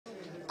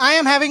I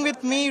am having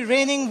with me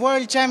reigning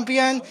world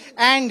champion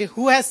and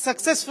who has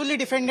successfully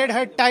defended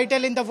her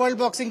title in the World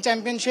Boxing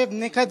Championship,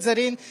 Nikhat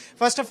Zareen.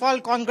 First of all,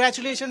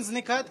 congratulations,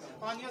 Nikhat,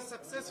 on your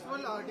successful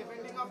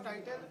defending of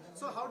title.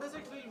 So, how does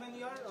it feel when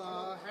your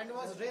hand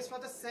was raised for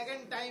the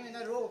second time in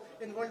a row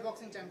in World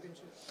Boxing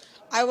Championship?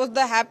 I was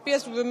the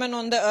happiest woman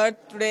on the earth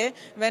today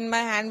when my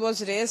hand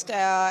was raised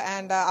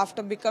and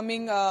after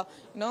becoming,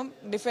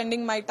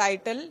 defending my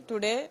title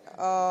today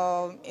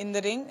in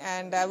the ring,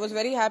 and I was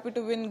very happy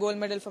to win gold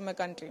medal for my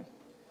country.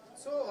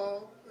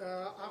 So,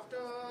 after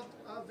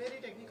a very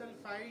technical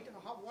fight,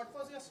 what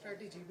was your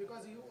strategy?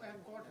 Because you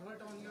have got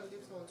hurt on your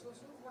lips also.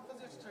 So, what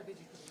was your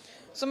strategy?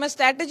 So my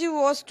strategy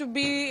was to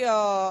be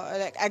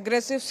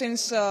aggressive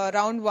since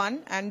round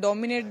one and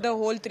dominate the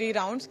whole 3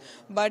 rounds.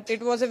 But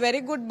it was a very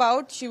good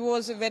bout. She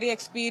was a very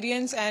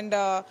experienced and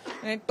a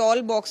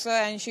tall boxer,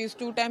 and she's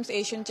 2 times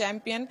Asian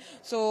champion.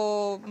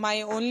 So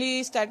my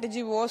only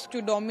strategy was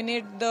to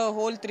dominate the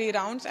whole 3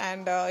 rounds,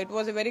 and it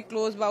was a very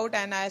close bout.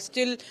 And I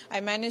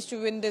managed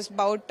to win this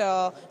bout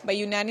by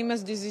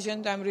unanimous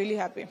decision. I'm really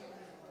happy.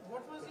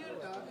 What was your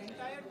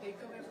entire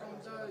takeaway from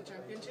the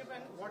championship,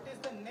 and what is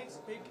the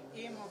next big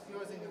aim of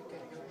yours in your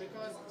career?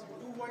 Because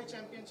 2 world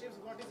championships,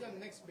 what is your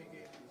next big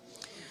aim?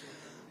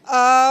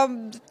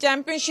 The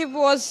championship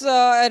was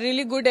a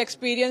really good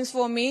experience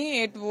for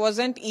me. It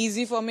wasn't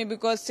easy for me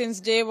because since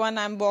day one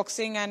I'm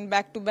boxing, and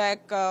back to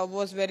back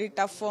was very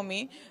tough for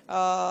me,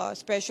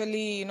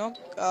 especially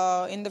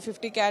in the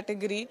 50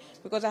 category,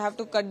 because I have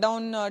to cut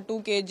down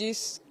 2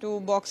 kgs to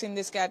box in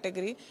this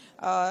category.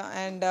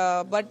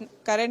 But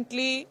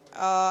currently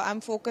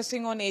I'm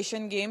focusing on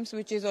Asian Games,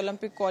 which is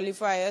Olympic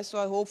qualifier.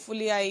 So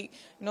hopefully I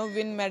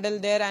win medal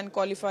there and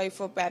qualify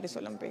for Paris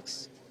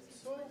Olympics.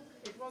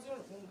 It was your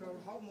home crowd.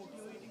 How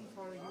motivating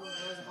for you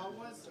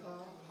was?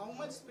 How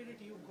much spirit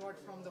you got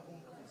from the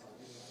home crowd?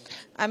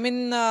 I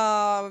mean,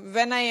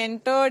 when I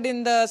entered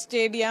in the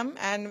stadium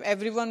and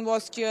everyone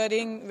was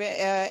cheering,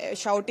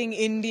 shouting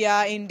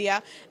India,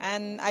 India,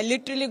 and I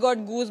literally got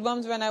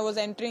goosebumps when I was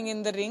entering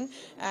in the ring.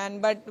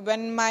 But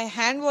when my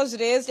hand was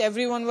raised,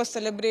 everyone was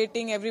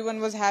celebrating,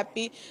 everyone was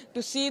happy.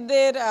 To see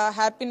their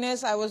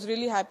happiness, I was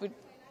really happy.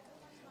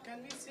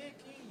 Can we say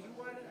you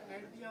are at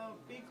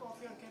the peak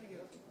of your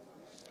career?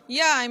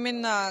 Yeah, I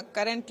mean,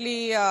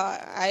 currently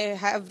I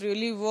have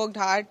really worked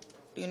hard,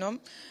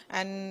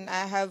 and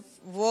I have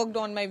worked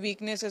on my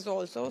weaknesses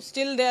also.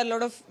 Still, there are a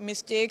lot of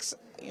mistakes,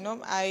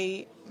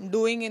 I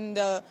doing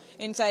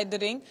inside the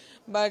ring,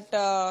 but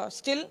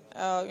still,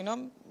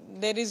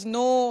 there is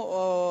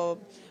no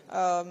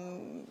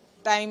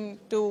time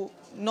to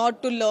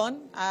not to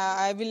learn.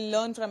 I will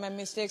learn from my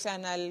mistakes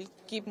and I'll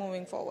keep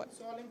moving forward.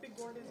 So, Olympic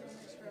gold is your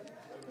next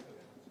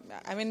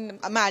target? I mean,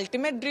 my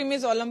ultimate dream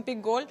is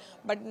Olympic gold,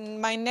 but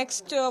my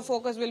next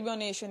focus will be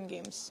on Asian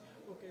Games.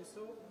 Okay,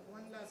 so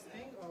one last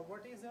thing.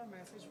 What is your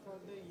message for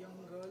the young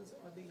girls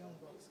or the young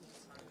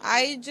boxers?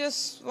 I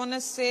just want to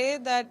say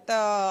that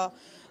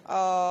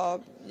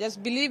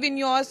just believe in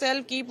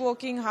yourself, keep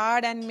working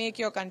hard and make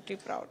your country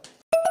proud.